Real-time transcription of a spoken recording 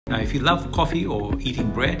Now, if you love coffee or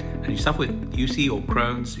eating bread and you suffer with UC or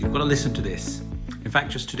Crohn's, you've got to listen to this. In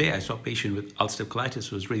fact, just today I saw a patient with ulcerative colitis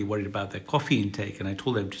who was really worried about their coffee intake, and I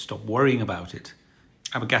told them to stop worrying about it.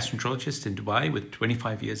 I'm a gastroenterologist in Dubai with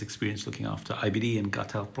 25 years experience looking after IBD and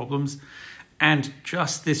gut health problems. And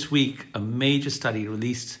just this week, a major study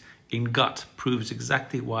released in Gut proves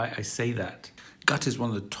exactly why I say that. Gut is one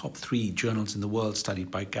of the top 3 journals in the world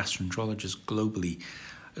studied by gastroenterologists globally.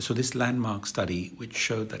 So this landmark study, which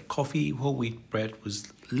showed that coffee, whole wheat bread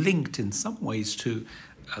was linked in some ways to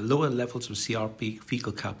lower levels of CRP,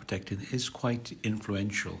 fecal calprotectin, is quite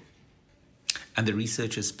influential. And the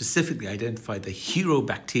researchers specifically identified the hero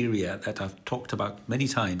bacteria that I've talked about many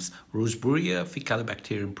times, Roseburia,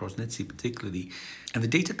 Faecalibacterium, Prausnitzii particularly. And the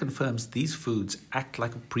data confirms these foods act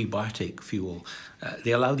like a prebiotic fuel.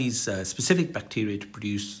 They allow these specific bacteria to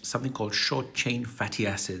produce something called short-chain fatty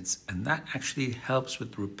acids, and that actually helps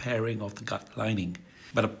with the repairing of the gut lining.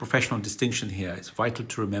 But a professional distinction here is vital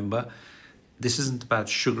to remember. This isn't about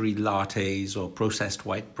sugary lattes or processed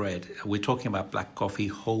white bread. We're talking about black coffee,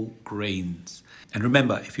 whole grains. And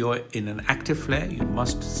remember, if you're in an active flare, you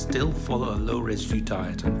must still follow a low residue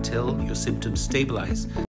diet until your symptoms stabilize.